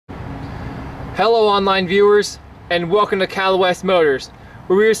Hello online viewers, and welcome to Cal West Motors,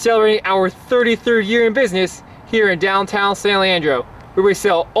 where we are celebrating our 33rd year in business here in downtown San Leandro, where we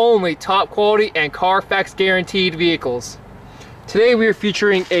sell only top quality and Carfax guaranteed vehicles. Today we are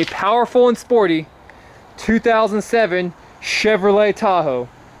featuring a powerful and sporty 2007 Chevrolet Tahoe.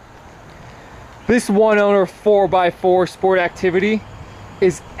 This one owner 4x4 sport activity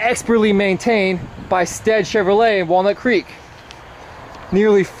is expertly maintained by Stead Chevrolet in Walnut Creek.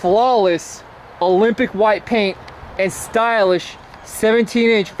 Nearly flawless Olympic white paint and stylish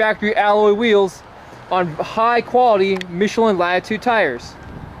 17-inch factory alloy wheels on high quality Michelin Latitude tires.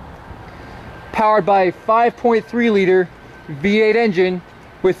 Powered by a 5.3 liter V8 engine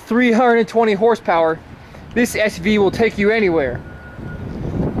with 320 horsepower, this SUV will take you anywhere.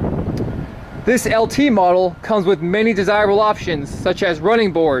 This LT model comes with many desirable options such as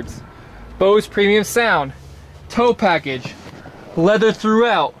running boards, Bose premium sound, tow package, leather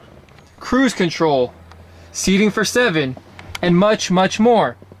throughout, cruise control, seating for 7, and much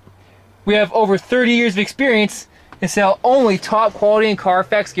more. We have over 30 years of experience and sell only top quality and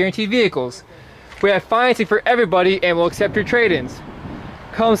Carfax guaranteed vehicles. We have financing for everybody and will accept your trade-ins.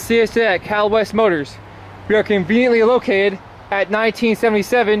 Come see us today at Cal West Motors. We are conveniently located at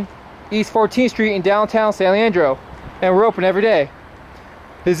 1977 East 14th Street in downtown San Leandro, and we're open every day.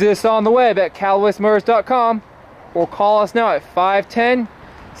 Visit us on the web at calwestmotors.com or call us now at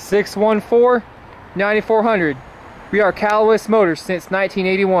 510-614-9400. We are Cal West Motors since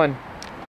 1981.